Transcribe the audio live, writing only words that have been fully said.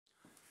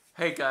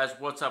Hey guys,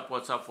 what's up,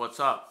 what's up, what's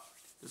up?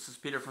 This is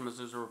Peter from the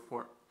Azusa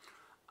Report.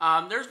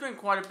 There's been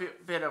quite a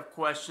bit of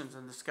questions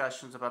and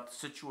discussions about the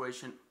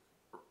situation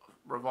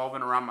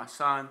revolving around my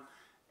son,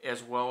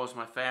 as well as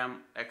my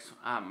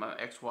my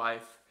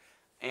ex-wife.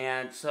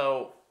 And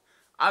so,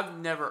 I've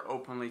never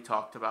openly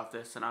talked about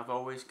this, and I've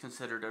always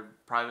considered it a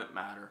private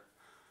matter.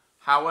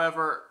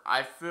 However,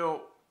 I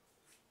feel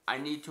I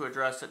need to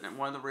address it, and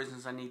one of the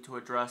reasons I need to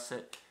address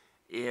it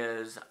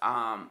is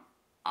I'll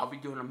be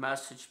doing a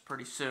message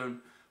pretty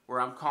soon where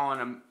I'm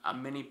calling a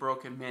many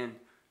broken men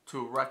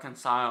to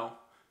reconcile,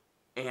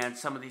 and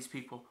some of these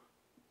people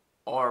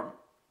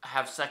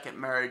have second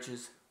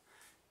marriages,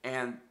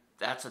 and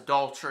that's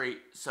adultery.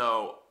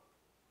 So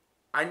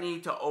I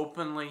need to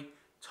openly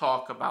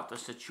talk about the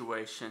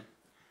situation,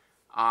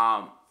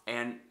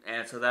 and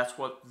so that's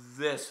what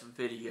this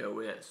video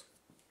is.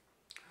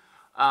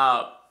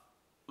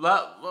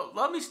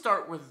 Let me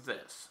start with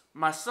this.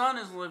 My son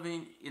is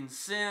living in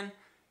sin,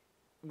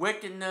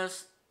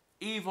 wickedness,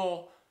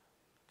 evil.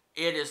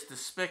 It is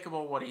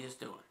despicable what he is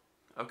doing.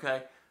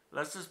 Okay?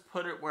 Let's just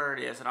put it where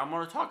it is. And I'm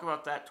going to talk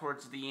about that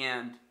towards the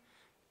end.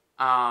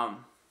 And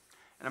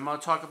I'm going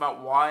to talk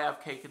about why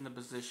I've taken the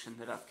position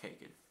that I've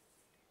taken.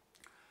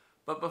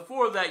 But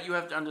before that, you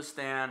have to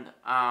understand,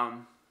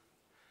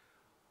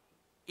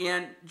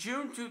 in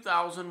June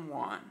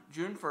 2001,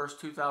 June 1st,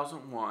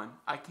 2001,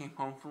 I came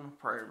home from a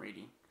prayer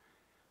meeting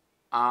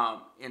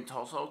in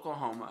Tulsa,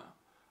 Oklahoma.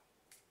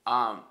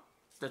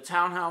 The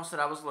townhouse that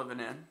I was living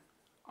in,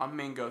 on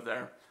Mingo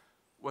there,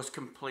 was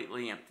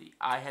completely empty.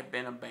 I had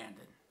been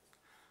abandoned.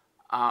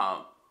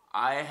 I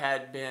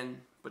had been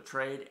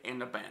betrayed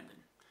and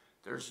abandoned.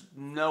 There's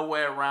no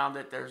way around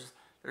it. There's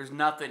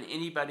nothing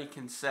anybody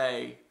can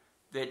say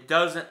that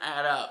doesn't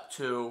add up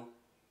to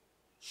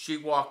she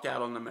walked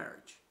out on the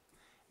marriage.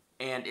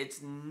 And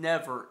it's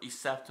never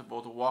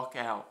acceptable to walk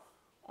out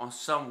on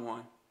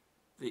someone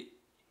that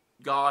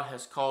God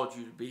has called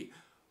you to be.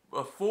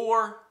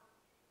 Before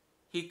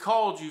He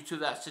called you to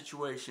that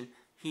situation,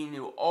 He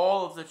knew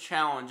all of the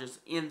challenges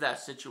in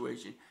that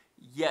situation,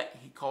 yet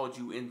He called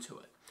you into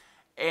it.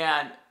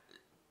 And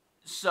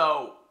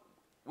so,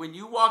 when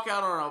you walk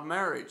out on a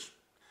marriage,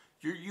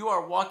 you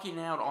are walking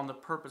out on the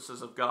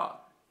purposes of God.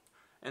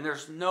 And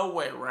there's no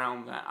way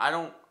around that.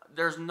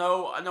 There's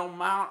no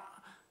amount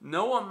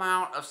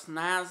of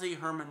snazzy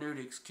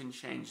hermeneutics can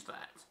change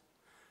that.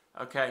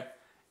 Okay?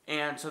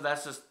 And so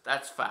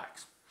that's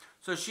facts.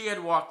 So she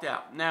had walked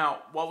out. Now,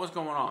 what was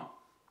going on?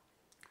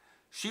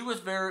 She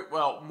was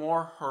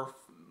more her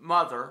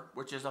mother,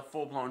 which is a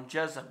full-blown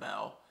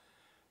Jezebel,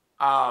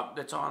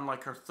 that's on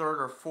like her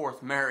third or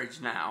fourth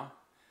marriage now.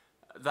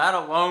 That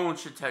alone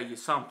should tell you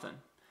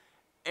something.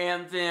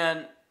 And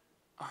then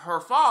her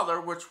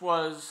father, which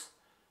was,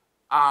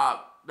 her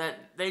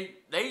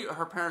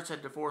parents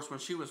had divorced when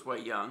she was way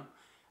young,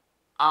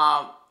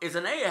 is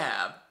an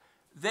Ahab.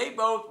 They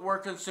both were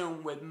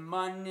consumed with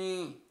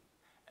money.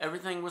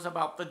 Everything was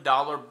about the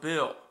dollar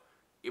bill.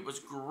 It was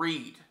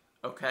greed,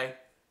 okay?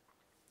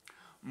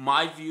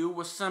 My view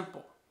was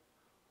simple.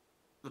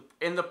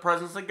 In the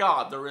presence of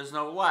God, there is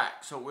no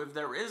lack. So if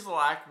there is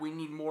lack, we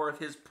need more of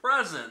His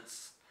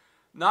presence.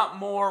 Not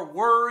more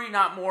worry,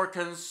 not more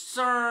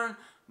concern,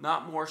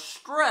 not more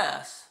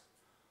stress.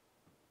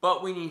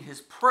 But we need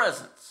His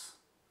presence.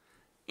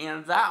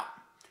 And that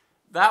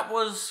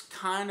was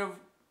kind of,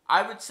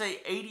 I would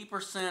say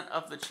 80%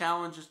 of the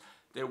challenges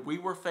that we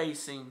were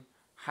facing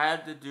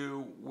had to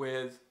do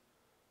with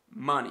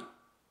money.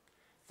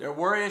 There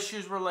were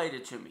issues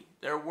related to me.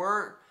 There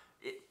were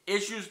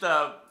issues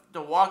to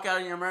walk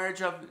out of your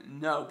marriage of?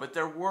 No, but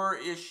there were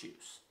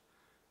issues,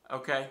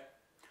 okay,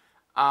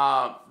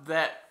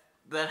 that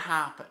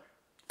happened,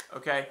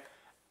 okay,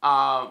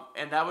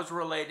 and that was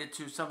related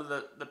to some of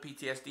the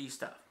PTSD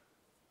stuff.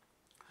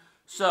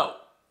 So,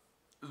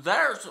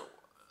 that's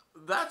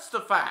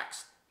the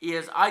facts,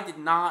 is I did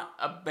not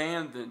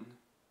abandon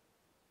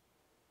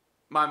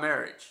my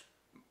marriage.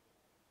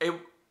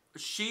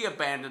 She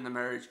abandoned the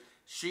marriage.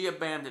 She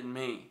abandoned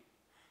me.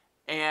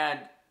 And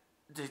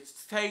to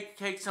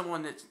take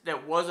someone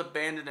that was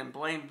abandoned and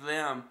blame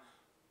them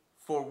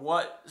for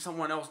what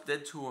someone else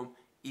did to them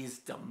is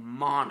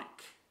demonic.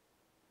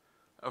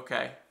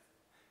 Okay?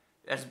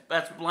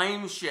 That's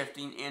blame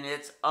shifting, and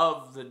it's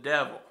of the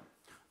devil.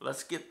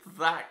 Let's get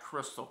that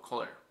crystal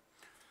clear.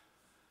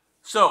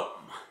 So,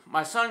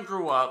 my son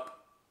grew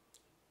up,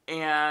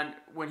 and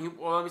when he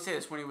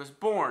was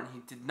born,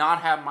 he did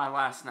not have my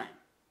last name.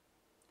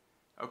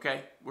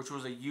 Okay? Which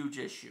was a huge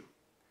issue.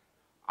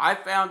 I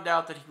found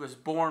out that he was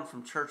born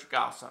from church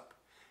gossip.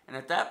 And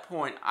at that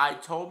point, I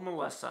told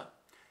Melissa,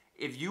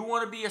 if you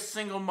want to be a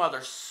single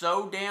mother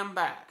so damn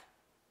bad,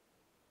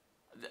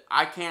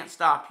 I can't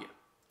stop you.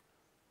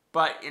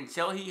 But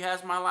until he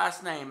has my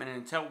last name and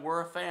until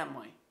we're a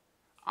family,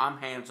 I'm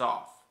hands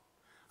off.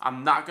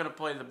 I'm not going to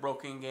play the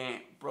broken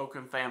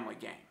family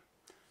game.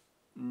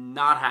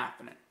 Not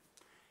happening.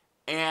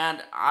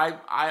 And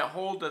I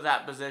hold to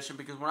that position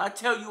because when I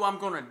tell you I'm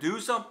going to do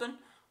something,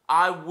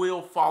 I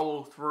will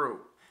follow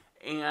through.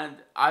 And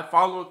I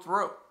followed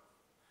through.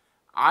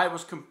 I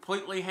was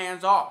completely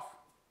hands off.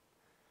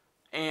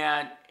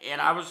 And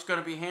I was going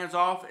to be hands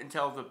off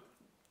until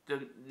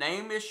the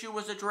name issue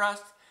was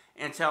addressed,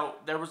 until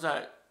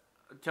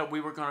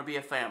we were going to be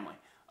a family.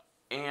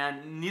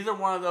 And neither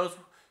one of those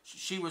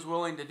she was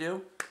willing to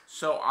do,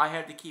 so I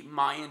had to keep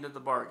my end of the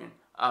bargain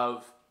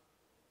of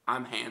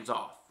I'm hands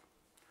off.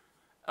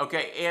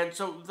 Okay, and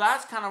so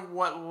that's kind of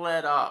what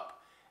led up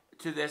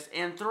to this.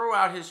 And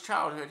throughout his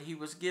childhood, he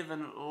was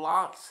given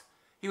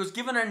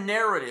a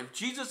narrative.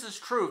 Jesus is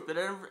truth, but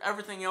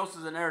everything else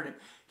is a narrative.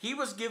 He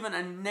was given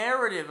a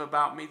narrative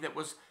about me that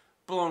was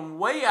blown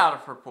way out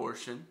of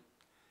proportion.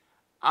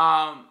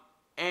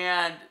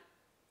 And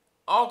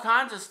all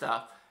kinds of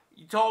stuff.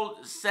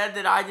 Said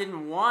that I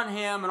didn't want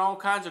him and all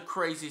kinds of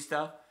crazy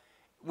stuff,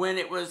 when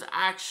it was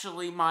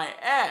actually my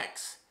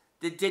ex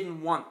that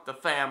didn't want the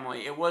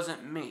family. It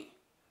wasn't me.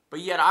 But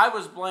yet I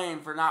was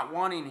blamed for not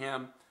wanting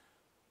him,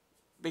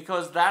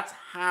 because that's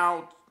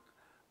how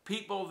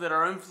people that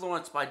are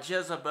influenced by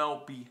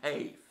Jezebel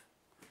behave.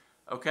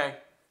 Okay?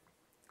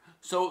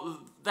 So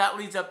that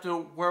leads up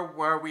to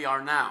where we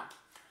are now.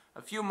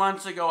 A few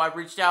months ago, I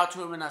reached out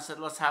to him and I said,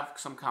 let's have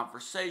some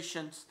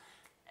conversations.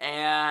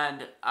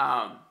 And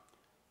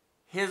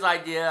his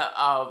idea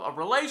of a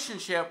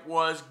relationship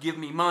was give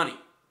me money.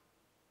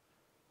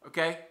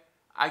 Okay?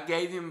 I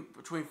gave him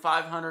between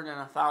 $500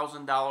 and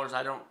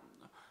 $1,000.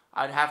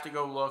 I'd have to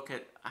go look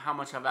at how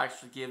much I've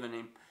actually given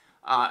him.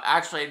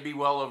 Actually, it'd be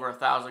well over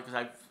 $1,000 because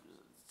I've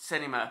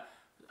sent him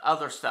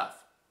other stuff.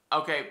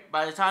 Okay,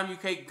 by the time you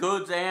take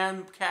goods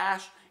and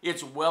cash,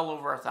 it's well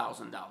over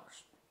 $1,000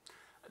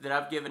 that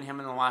I've given him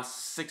in the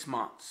last 6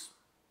 months.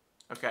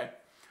 Okay,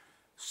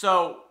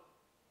 so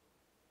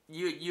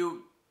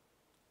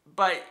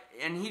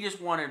and he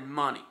just wanted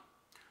money.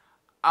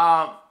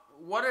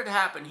 What had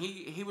happened?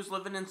 He was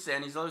living in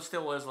sin. He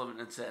still is living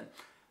in sin,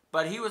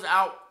 but he was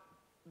out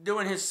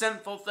doing his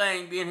sinful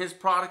thing, being his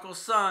prodigal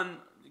son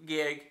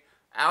gig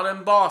out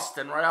in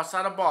Boston, right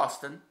outside of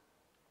Boston,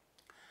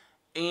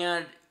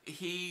 and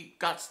he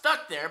got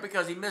stuck there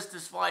because he missed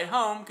his flight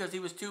home because he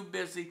was too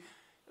busy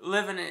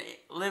living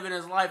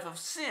his life of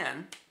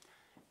sin.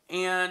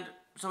 And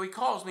so he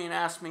calls me and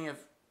asks me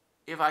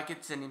if I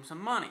could send him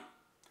some money.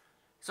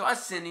 So I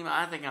sent him,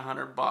 I think,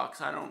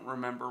 $100. I don't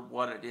remember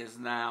what it is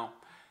now.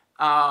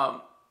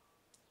 But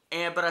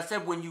I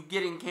said, when you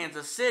get in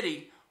Kansas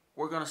City,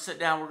 we're going to sit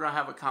down, we're going to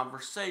have a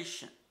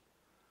conversation.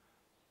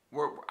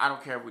 I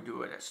don't care if we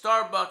do it at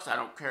Starbucks. I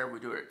don't care if we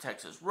do it at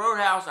Texas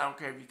Roadhouse. I don't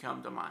care if you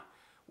come to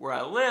where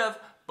I live.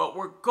 But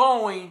we're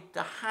going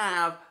to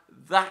have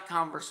that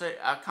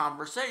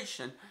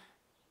conversation.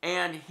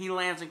 And he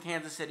lands in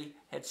Kansas City,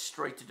 heads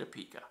straight to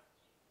Topeka.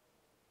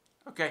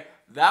 Okay,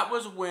 that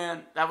was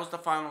the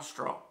final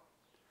straw.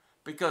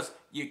 Because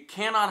you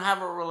cannot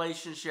have a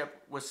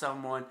relationship with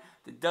someone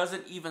that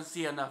doesn't even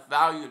see enough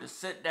value to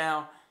sit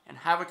down and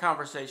have a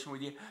conversation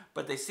with you,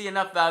 but they see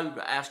enough value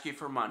to ask you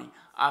for money.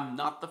 I'm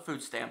not the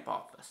food stamp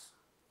office.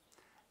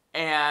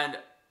 And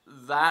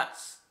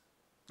that's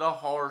the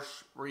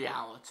harsh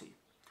reality.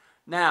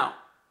 Now,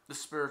 the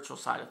spiritual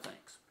side of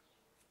things.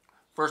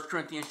 1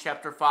 Corinthians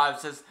chapter 5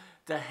 says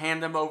to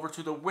hand them over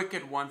to the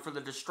wicked one for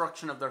the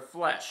destruction of their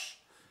flesh.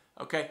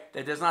 Okay,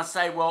 that does not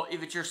say, well,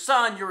 if it's your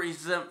son, you're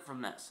exempt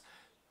from this.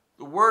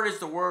 The word is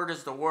the word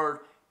is the word.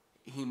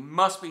 He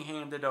must be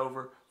handed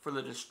over for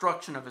the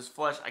destruction of his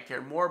flesh. I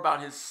care more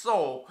about his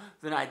soul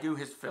than I do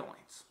his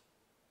feelings.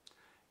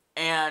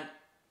 And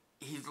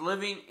he's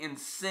living in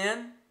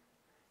sin.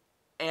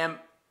 And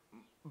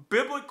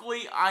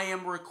biblically, I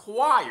am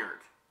required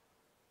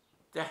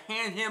to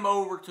hand him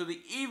over to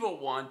the evil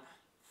one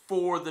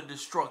for the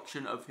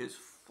destruction of his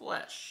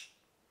flesh.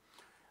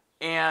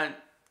 And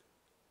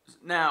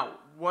now,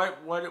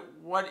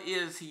 what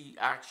is he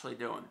actually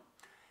doing?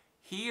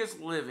 He is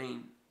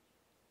living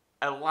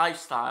a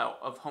lifestyle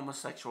of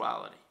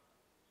homosexuality.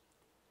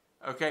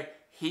 Okay?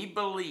 He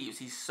believes,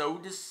 he's so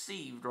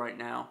deceived right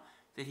now,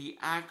 that he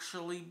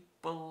actually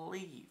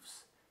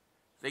believes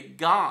that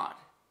God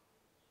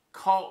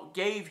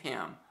gave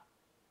him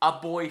a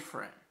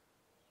boyfriend.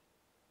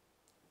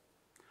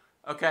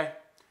 Okay?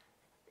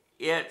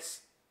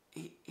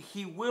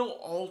 He will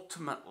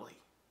ultimately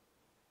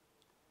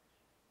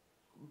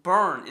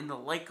burn in the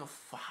lake of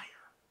fire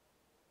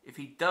if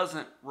he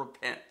doesn't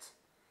repent.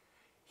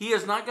 He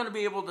is not going to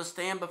be able to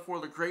stand before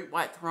the great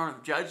white throne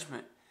of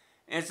judgment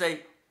and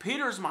say,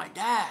 Peter's my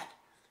dad.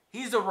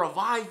 He's a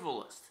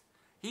revivalist.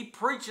 He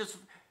preaches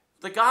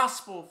the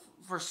gospel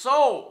for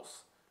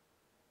souls.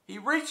 He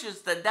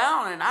reaches the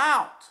down and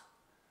out.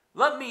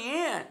 Let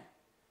me in.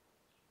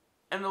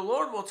 And the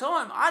Lord will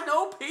tell him, I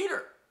know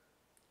Peter,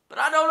 but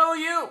I don't know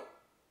you.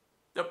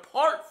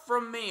 Depart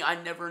from me, I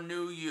never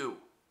knew you.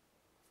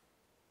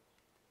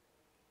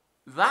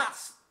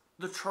 That's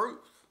the truth.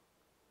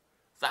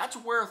 That's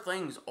where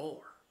things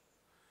are.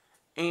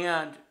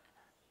 And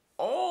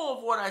all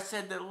of what I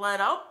said that led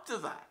up to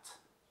that,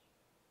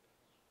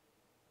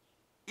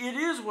 it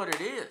is what it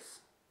is.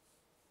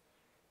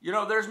 You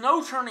know, there's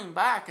no turning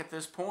back at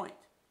this point.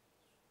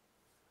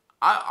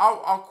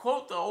 I'll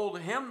quote the old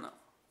hymn.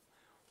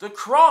 The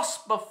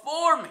cross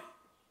before me.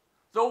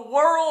 The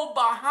world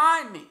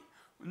behind me.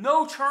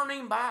 No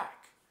turning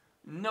back.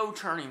 No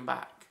turning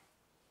back.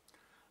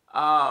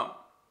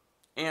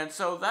 And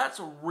so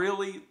that's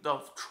really the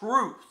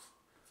truth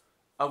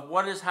of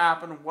what has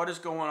happened, what is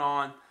going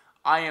on.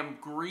 I am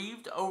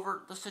grieved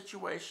over the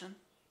situation.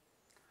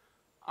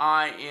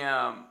 I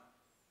am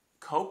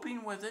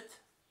coping with it.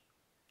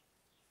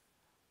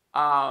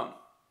 But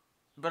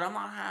I'm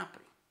not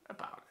happy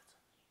about it.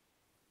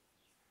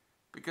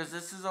 Because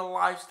this is a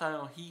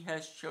lifestyle he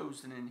has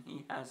chosen and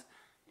he has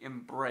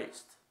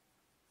embraced.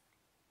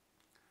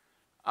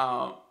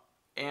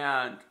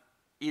 And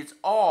it's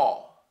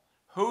all,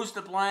 who's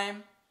to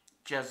blame?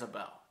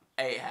 Jezebel,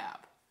 Ahab.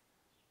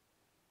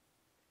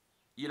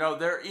 You know,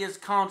 there is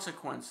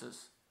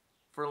consequences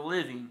for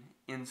living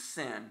in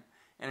sin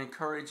and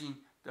encouraging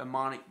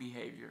demonic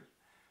behavior.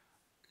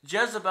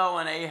 Jezebel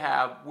and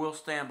Ahab will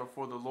stand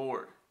before the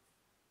Lord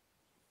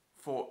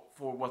for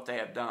what they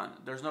have done.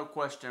 There's no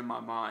question in my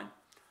mind.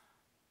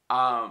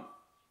 And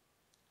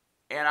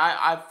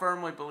I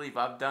firmly believe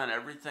I've done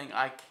everything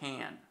I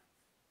can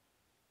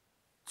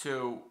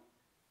to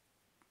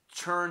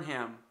turn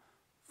him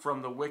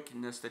from the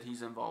wickedness that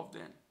he's involved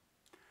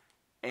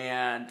in.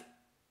 And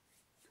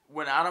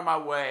went out of my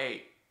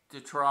way to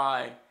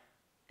try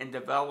and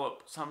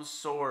develop some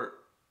sort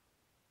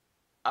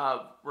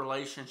of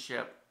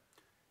relationship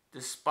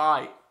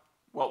despite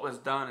what was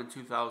done in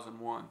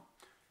 2001.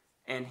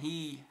 And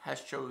he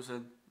has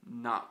chosen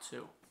not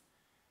to.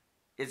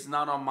 It's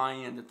not on my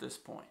end at this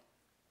point.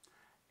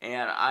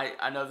 And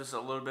I know this is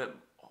a little bit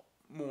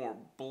more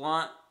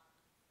blunt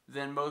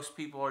than most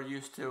people are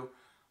used to.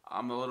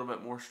 I'm a little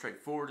bit more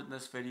straightforward in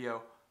this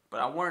video.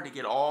 But I wanted to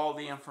get all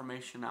the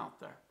information out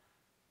there.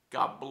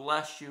 God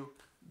bless you.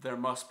 There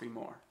must be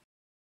more.